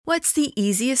What's the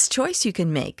easiest choice you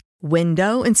can make?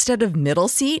 Window instead of middle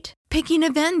seat? Picking a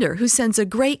vendor who sends a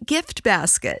great gift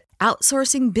basket?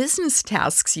 Outsourcing business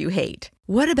tasks you hate?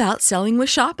 What about selling with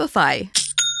Shopify?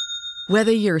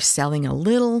 Whether you're selling a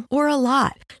little or a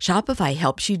lot, Shopify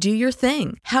helps you do your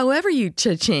thing, however you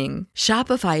cha-ching.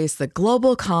 Shopify is the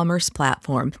global commerce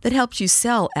platform that helps you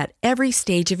sell at every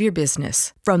stage of your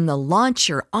business. From the launch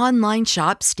your online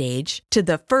shop stage to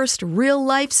the first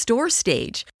real-life store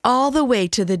stage, all the way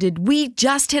to the did we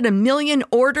just hit a million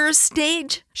orders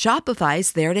stage.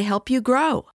 Shopify's there to help you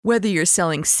grow. Whether you're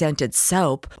selling scented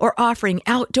soap or offering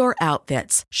outdoor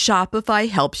outfits, Shopify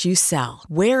helps you sell.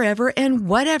 Wherever and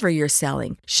whatever you're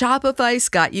selling, Shopify's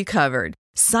got you covered.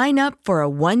 Sign up for a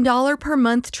 $1 per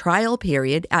month trial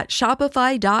period at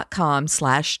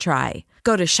shopify.com/try.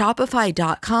 Go to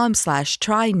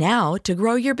shopify.com/try now to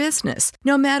grow your business,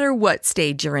 no matter what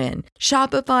stage you're in.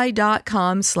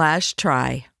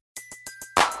 Shopify.com/try.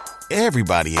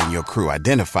 Everybody in your crew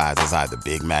identifies as either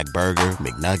Big Mac Burger,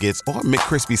 McNuggets, or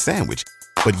McCrispy Sandwich.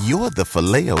 But you're the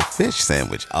Filet-O-Fish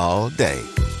Sandwich all day.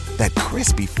 That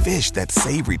crispy fish, that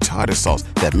savory tartar sauce,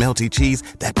 that melty cheese,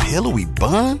 that pillowy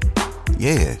bun.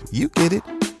 Yeah, you get it.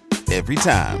 Every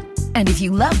time. And if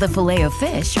you love the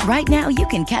Filet-O-Fish, right now you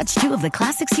can catch two of the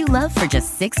classics you love for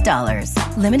just $6.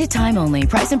 Limited time only.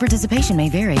 Price and participation may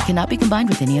vary. Cannot be combined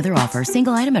with any other offer.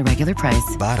 Single item at regular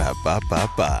price.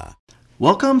 Ba-da-ba-ba-ba.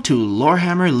 Welcome to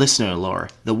Lorehammer Listener Lore,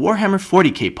 the Warhammer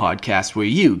 40k podcast where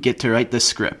you get to write the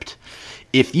script.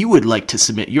 If you would like to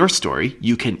submit your story,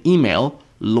 you can email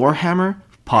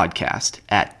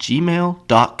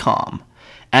lorehammerpodcast@gmail.com.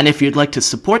 And if you'd like to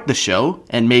support the show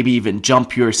and maybe even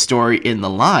jump your story in the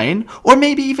line, or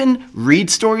maybe even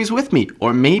read stories with me,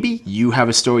 or maybe you have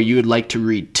a story you would like to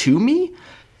read to me,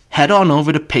 head on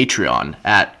over to Patreon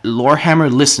at Lorehammer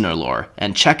Listener Lore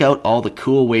and check out all the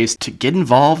cool ways to get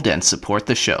involved and support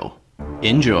the show.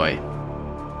 Enjoy.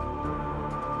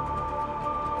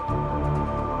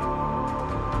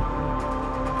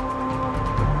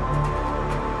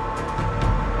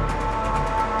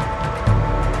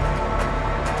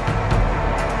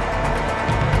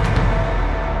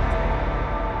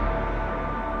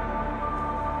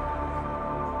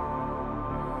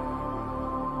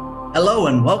 Hello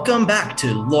and welcome back to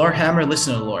Lorehammer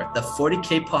Listener Lore, the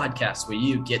 40k podcast where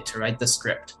you get to write the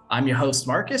script. I'm your host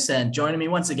Marcus, and joining me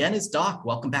once again is Doc.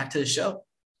 Welcome back to the show.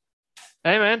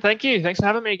 Hey man, thank you. Thanks for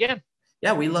having me again.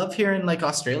 Yeah, we love hearing like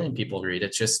Australian people read.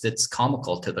 It's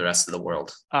comical to the rest of the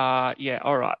world. Yeah,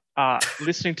 all right.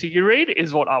 Listening to you read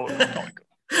is what I would like.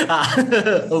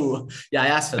 Oh, yeah, I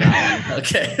asked for that one.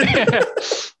 Okay.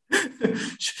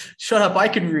 Shut up. I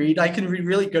can read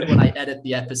really good when I edit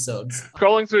the episodes.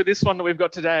 Scrolling through this one that we've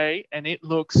got today, and it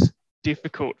looks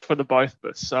difficult for the both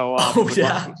of us. So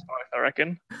yeah. Both, I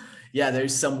reckon. Yeah,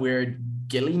 there's some weird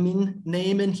Gilliman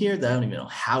name in here that I don't even know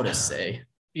how to say.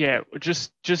 Yeah,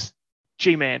 just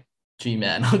G-Man.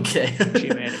 G-Man, okay.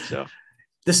 G-Man himself.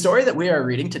 The story that we are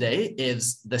reading today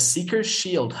is The Seeker's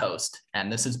Shield Host, and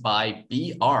this is by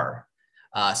B.R.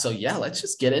 So yeah, let's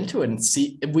just get into it and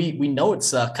see. We know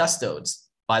it's Custodes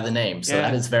by the name, so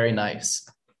That is very nice.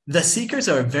 The Seekers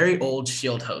are a very old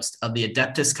shield host of the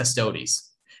Adeptus Custodes.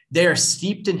 They are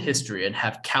steeped in history and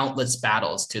have countless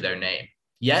battles to their name,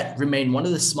 yet remain one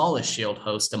of the smallest shield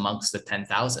hosts amongst the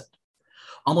 10,000.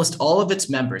 Almost all of its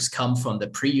members come from the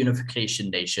pre-unification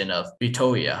nation of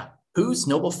Bretonnia, whose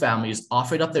noble families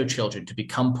offered up their children to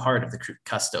become part of the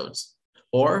Custodes,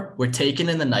 or were taken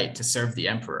in the night to serve the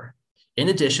Emperor. In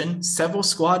addition, several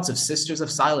squads of Sisters of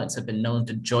Silence have been known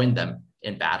to join them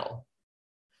in battle.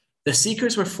 The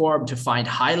Seekers were formed to find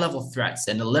high-level threats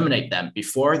and eliminate them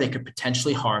before they could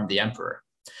potentially harm the Emperor.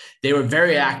 They were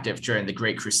very active during the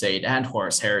Great Crusade and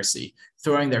Horus Heresy,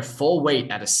 throwing their full weight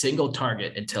at a single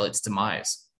target until its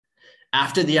demise.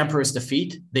 After the Emperor's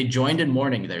defeat, they joined in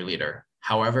mourning their leader.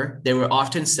 However, they were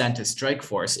often sent as strike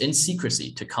force in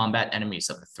secrecy to combat enemies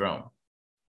of the throne.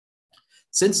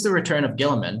 Since the return of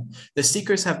Guilliman, the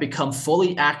Seekers have become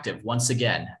fully active once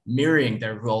again, mirroring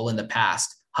their role in the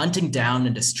past, hunting down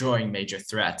and destroying major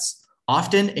threats,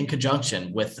 often in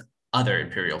conjunction with other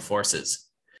Imperial forces.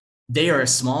 They are a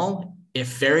small,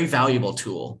 if very valuable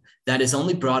tool that is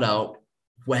only brought out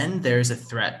when there is a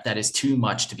threat that is too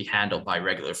much to be handled by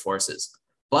regular forces,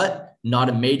 but not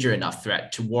a major enough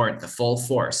threat to warrant the full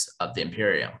force of the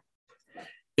Imperium.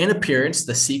 In appearance,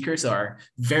 the Seekers are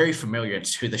very familiar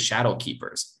to the Shadow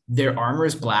Keepers. Their armor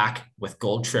is black with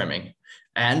gold trimming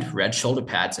and red shoulder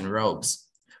pads and robes.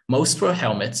 Most were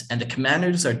helmets, and the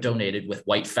commanders are donated with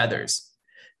white feathers.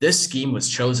 This scheme was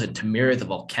chosen to mirror the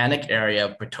volcanic area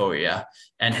of Bretonnia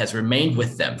and has remained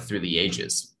with them through the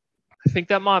ages. I think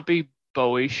that might be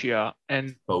Boeotia. And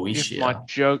if my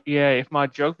Boeotia. if my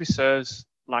geography serves,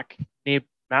 like near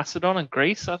Macedon and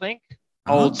Greece, I think.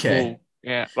 Old Okay. school.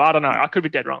 Yeah, but I don't know. I could be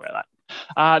dead wrong about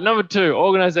that. Number 2,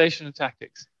 organization and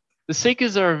tactics. The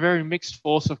Seekers are a very mixed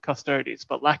force of custodians,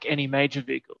 but lack any major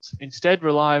vehicles, instead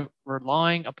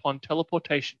relying upon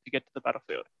teleportation to get to the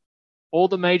battlefield. All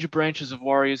the major branches of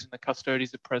warriors in the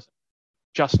custodies are present,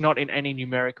 just not in any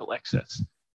numerical excess.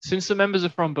 Since the members are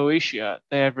from Boeotia,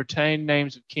 they have retained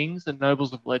names of kings and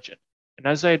nobles of legend, and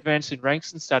as they advance in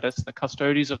ranks and status, the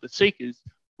custodies of the Seekers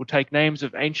will take names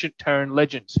of ancient Terran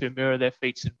legends who mirror their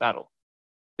feats in battle.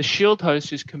 The shield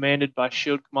host is commanded by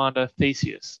shield commander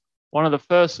Theseus, one of the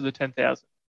first of the 10,000,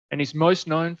 and is most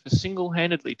known for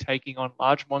single-handedly taking on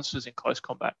large monsters in close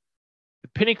combat, the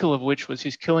pinnacle of which was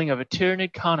his killing of a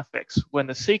Tyranid Carnifex when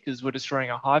the Seekers were destroying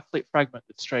a Hive Fleet fragment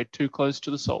that strayed too close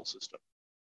to the Sol system.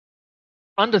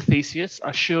 Under Theseus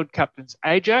are shield captains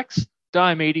Ajax,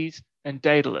 Diomedes, and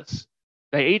Daedalus.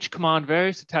 They each command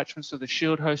various detachments of the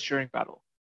shield host during battle.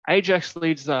 Ajax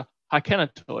leads the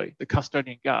Hykenatoi, the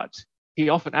custodian guards. He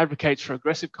often advocates for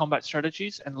aggressive combat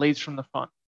strategies and leads from the front.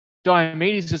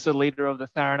 Diomedes is the leader of the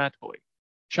Tharanatoi,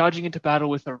 charging into battle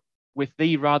with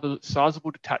the rather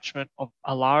sizable detachment of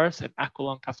Alaris and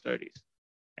Aquilon custodies,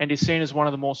 and is seen as one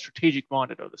of the more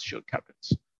strategic-minded of the shield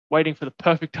captains, waiting for the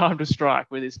perfect time to strike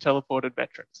with his teleported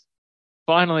veterans.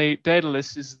 Finally,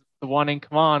 Daedalus is the one in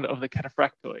command of the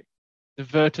Cataphractoi, the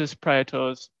Virtus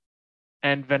Praetors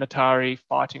and Venatari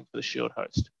fighting for the shield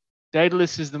host.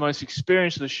 Daedalus is the most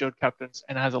experienced of the shield captains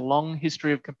and has a long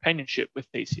history of companionship with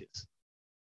Theseus.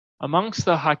 Amongst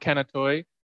the Hykenatoi,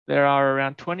 there are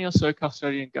around 20 or so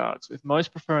custodian guards, with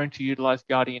most preferring to utilize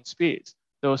guardian spears,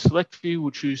 though a select few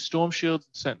will choose storm shields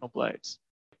and sentinel blades.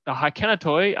 The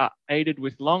Hykenatoi are aided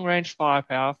with long-range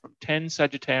firepower from 10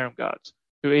 Sagittarium guards,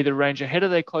 who either range ahead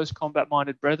of their close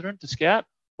combat-minded brethren to scout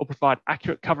or provide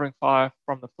accurate covering fire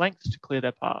from the flanks to clear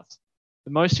their paths.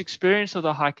 The most experienced of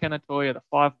the Hykenatoi are the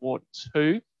 5 wardens,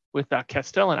 who, with their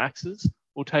Castellan axes,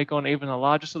 will take on even the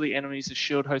largest of the enemies the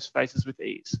shield host faces with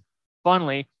ease.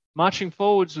 Finally, marching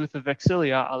forwards with the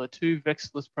Vexilia are the 2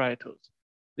 Vexillus Praetors.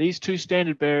 These 2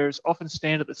 standard bearers often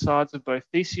stand at the sides of both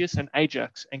Theseus and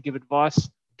Ajax and give advice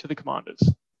to the commanders.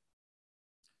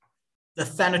 The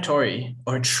Thanatori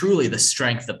are truly the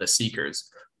strength of the Seekers,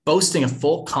 boasting a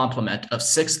full complement of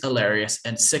 6 Ilarius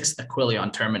and 6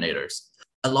 Aquilion Terminators.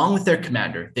 Along with their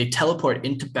commander, they teleport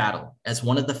into battle as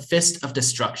one of the Fist of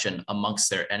Destruction amongst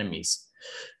their enemies.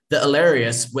 The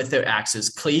Ilarius, with their axes,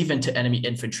 cleave into enemy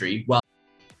infantry, while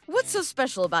What's so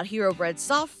special about Hero Bread's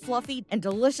soft, fluffy, and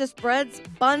delicious breads,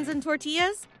 buns, and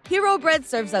tortillas? Hero Bread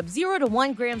serves up 0 to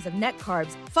 1 grams of net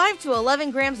carbs, 5 to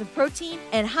 11 grams of protein,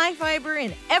 and high fiber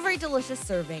in every delicious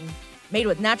serving. Made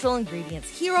with natural ingredients,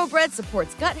 Hero Bread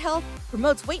supports gut health,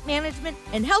 promotes weight management,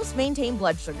 and helps maintain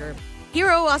blood sugar.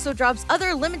 Hero also drops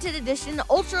other limited edition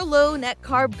ultra-low net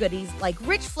carb goodies like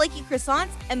rich flaky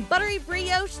croissants and buttery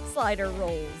brioche slider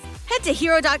rolls. Head to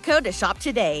hero.co to shop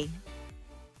today.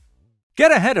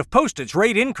 Get ahead of postage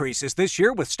rate increases this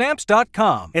year with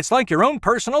Stamps.com. It's like your own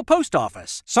personal post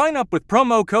office. Sign up with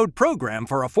promo code PROGRAM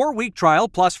for a 4-week trial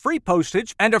plus free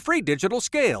postage and a free digital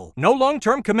scale. No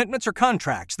long-term commitments or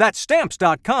contracts. That's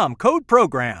Stamps.com, code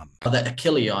PROGRAM. the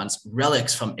Achilleons,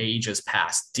 relics from ages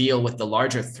past, deal with the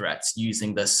larger threats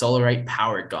using the Solarite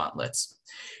power gauntlets.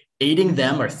 Aiding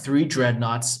them are 3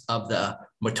 dreadnoughts of the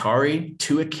Motari,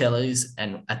 2 Achilles,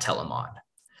 and a Telamon.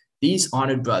 These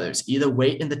honored brothers either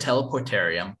wait in the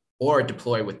teleportarium or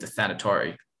deploy with the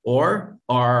Thanatori, or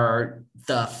are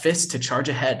the fist to charge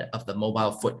ahead of the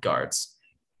mobile foot guards.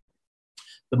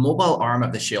 The mobile arm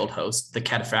of the shield host, the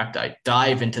Cataphracti,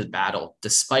 dive into the battle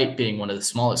despite being one of the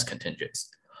smallest contingents.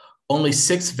 Only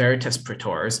 6 Veritas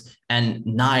Praetors and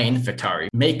 9 Vetari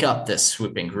make up this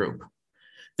swooping group.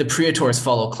 The Praetors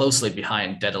follow closely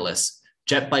behind Daedalus,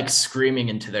 jet bikes screaming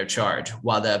into their charge,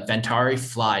 while the Ventari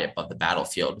fly above the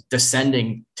battlefield,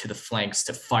 descending to the flanks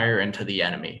to fire into the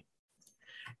enemy.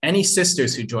 Any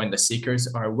sisters who join the Seekers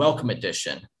are a welcome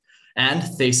addition, and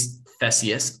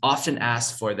Theseus often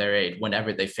asks for their aid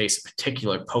whenever they face a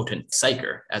particular potent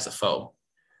Psyker as a foe.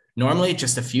 Normally,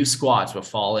 just a few squads will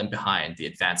fall in behind the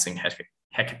advancing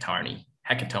Hecatonii.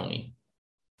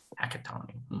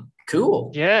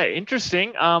 Cool. Yeah,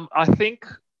 interesting. I think,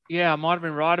 I might have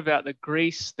been right about the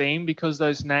Greece theme because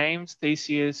those names,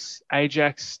 Theseus,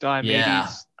 Ajax,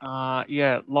 Diomedes,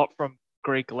 a lot from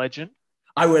Greek legend.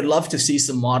 I would love to see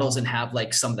some models and have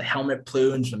like some of the helmet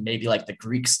plumes and maybe like the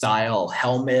Greek style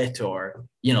helmet or,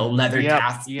 leather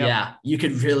cast. Yep. Yeah, you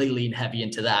could really lean heavy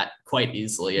into that quite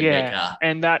easily. And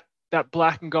and that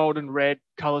black and gold and red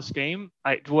color scheme,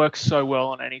 it works so well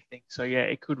on anything. So yeah,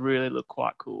 it could really look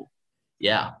quite cool.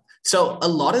 Yeah. So a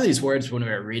lot of these words when we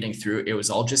were reading through, it was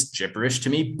all just gibberish to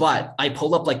me, but I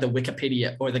pulled up like the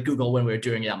Wikipedia or the Google when we were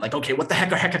doing it. I'm like, okay, what the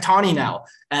heck are Hekatani now?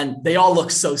 And they all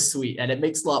look so sweet. And it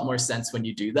makes a lot more sense when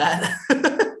you do that.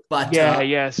 But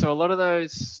yeah. So a lot of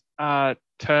those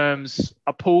terms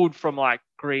are pulled from like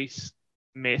Greece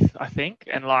myth, I think,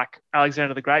 and like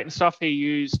Alexander the Great and stuff. He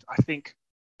used, I think,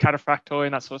 cataphractoi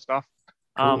and that sort of stuff.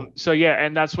 Cool. So yeah,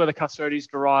 and that's where the Custodes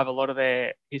derive a lot of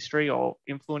their history or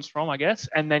influence from, I guess.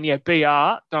 And then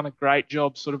BR done a great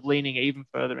job sort of leaning even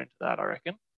further into that, I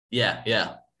reckon.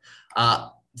 Yeah.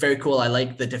 Very cool. I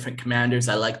like the different commanders.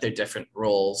 I like their different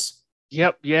roles.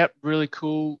 Yep, really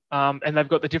cool. And they've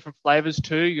got the different flavors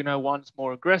too. You know, one's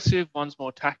more aggressive, one's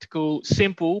more tactical,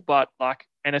 simple, but like,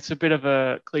 and it's a bit of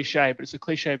a cliche, but it's a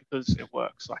cliche because it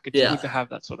works. Like it's good to have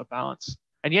that sort of balance.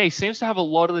 And yeah, he seems to have a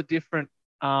lot of the different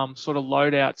sort of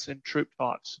loadouts and troop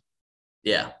types.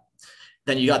 Yeah.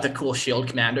 Then you got the cool shield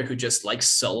commander who just likes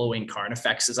soloing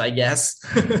Carnifexes, I guess.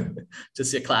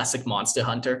 Just a classic monster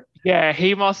hunter. Yeah,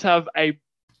 he must have a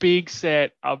big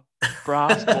set of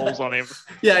brass balls on him.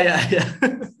 Yeah.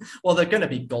 Well, they're going to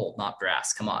be gold, not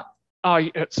brass. Come on. Oh,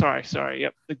 sorry.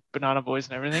 Yep, the banana boys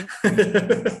and everything.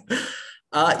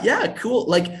 Yeah, cool.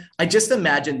 Like, I just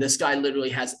imagine this guy literally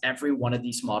has every one of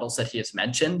these models that he has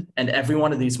mentioned, and every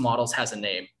one of these models has a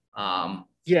name.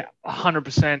 Yeah,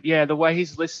 100%. Yeah, the way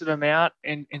he's listed them out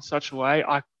in such a way.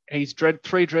 He's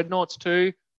 3 dreadnoughts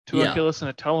too, 2 Achilles and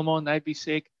a Telamon. They'd be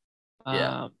sick.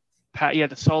 The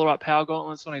Solarite Power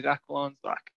Gauntlets on his Aquilons.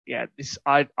 Like, yeah, this.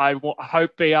 I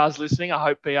hope BR's listening. I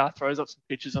hope BR throws up some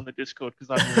pictures on the Discord because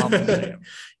I'd love to see him.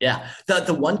 Yeah,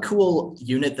 the one cool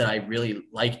unit that I really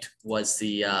liked was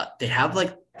the they have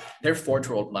like they're Forge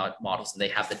World models, and they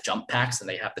have the jump packs and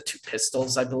they have the 2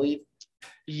 pistols, I believe.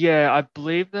 Yeah, I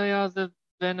believe they are the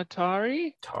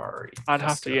Venatari. I'd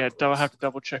have to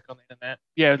double check on the internet.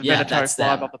 Yeah, the Venatari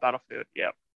fly above the battlefield. Yeah.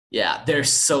 Yeah, they're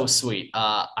so sweet.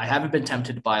 I haven't been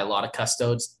tempted to buy a lot of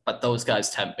Custodes, but those guys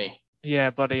tempt me. Yeah,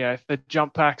 buddy. Yeah, the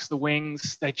jump packs, the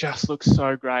wings, they just look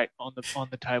so great on the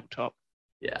tabletop.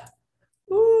 Yeah.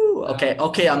 Ooh.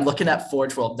 Okay. I'm looking at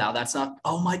Forge World now. That's not.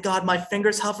 Oh my God, my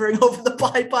finger's hovering over the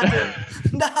buy button.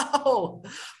 No,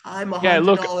 I'm $100. Yeah,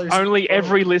 look. Only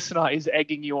every listener is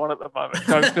egging you on at the moment.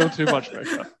 Don't feel too much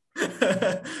pressure.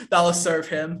 That'll serve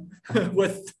him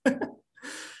with.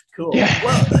 Cool.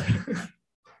 Yeah.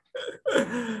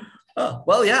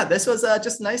 Well, yeah, this was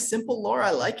just nice, simple lore.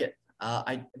 I like it.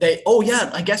 I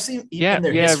guess in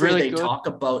their history, really they talk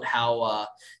about how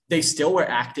they still were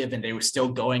active and they were still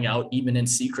going out even in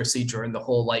secrecy during the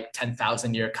whole like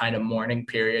 10,000 year kind of mourning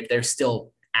period. They're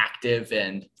still active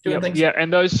and doing things. Yeah,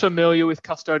 and those familiar with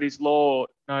Custodes lore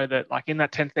know that like in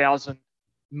that 10,000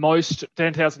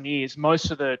 years,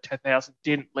 most of the 10,000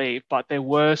 didn't leave, but there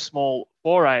were small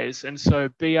forays. And so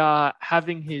BR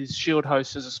having his shield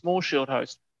host as a small shield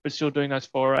host, but still doing those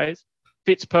forays,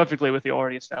 fits perfectly with the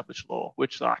already established lore,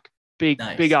 which like big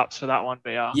ups for that one,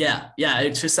 BR. Yeah.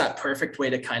 It's just that perfect way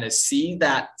to kind of see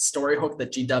that story hook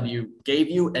that GW gave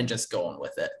you and just going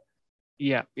with it.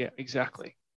 Yeah,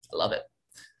 exactly. I love it.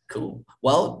 Cool.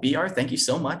 Well, BR, thank you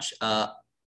so much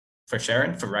for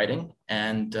sharing, for writing.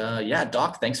 And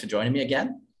Doc, thanks for joining me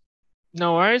again.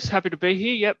 No worries. Happy to be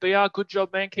here. Yep, BR, good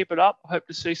job, man. Keep it up. Hope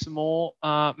to see some more,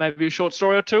 maybe a short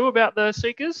story or 2 about the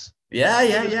Seekers.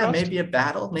 Yeah. Maybe a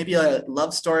battle, maybe a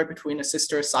love story between a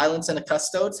Sister of Silence and a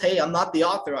Custodes. Hey, I'm not the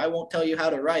author. I won't tell you how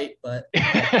to write, but.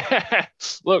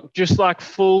 Look, just like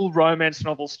full romance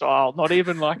novel style, not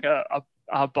even like a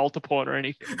bolter porn or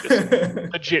anything, just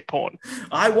legit porn.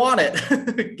 I want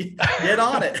it. Get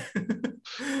on it.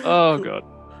 Oh, God.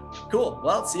 Cool.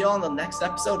 Well, see you all in the next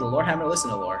episode of Lorehammer Listen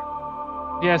to Lore.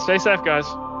 Yeah, stay safe, guys.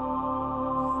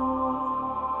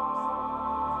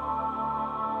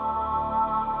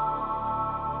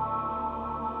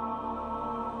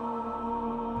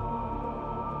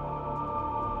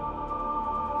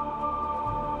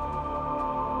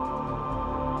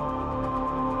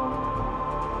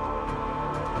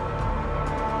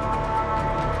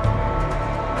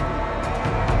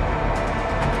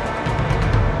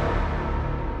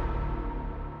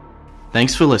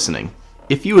 Thanks for listening.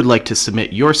 If you would like to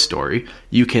submit your story,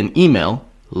 you can email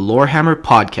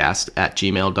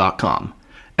lorehammerpodcast@gmail.com.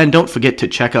 And don't forget to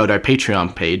check out our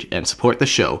Patreon page and support the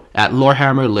show at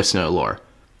Lorehammer Listener Lore.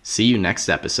 See you next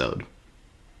episode.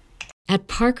 At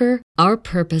Parker, our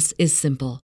purpose is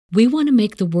simple. We want to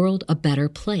make the world a better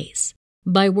place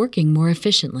by working more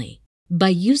efficiently, by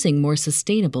using more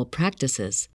sustainable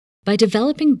practices, by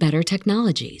developing better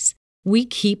technologies. We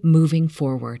keep moving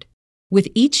forward. With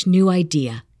each new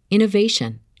idea,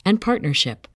 innovation, and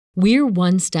partnership, we're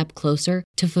one step closer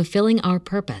to fulfilling our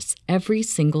purpose every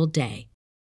single day.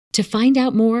 To find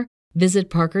out more, visit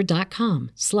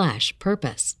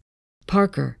parker.com/purpose.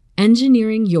 Parker,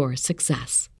 engineering your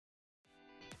success.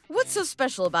 What's so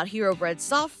special about Hero Bread's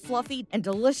soft, fluffy, and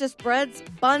delicious breads,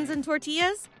 buns, and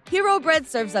tortillas? Hero Bread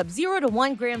serves up 0 to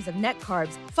 1 grams of net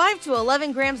carbs, 5 to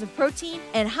 11 grams of protein,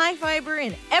 and high fiber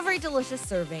in every delicious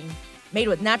serving. Made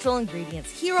with natural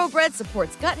ingredients, Hero Bread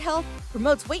supports gut health,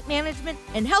 promotes weight management,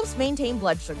 and helps maintain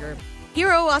blood sugar.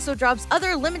 Hero also drops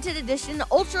other limited edition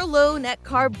ultra-low net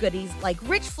carb goodies like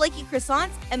rich flaky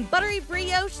croissants and buttery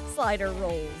brioche slider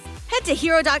rolls. Head to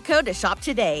hero.co to shop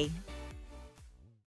today.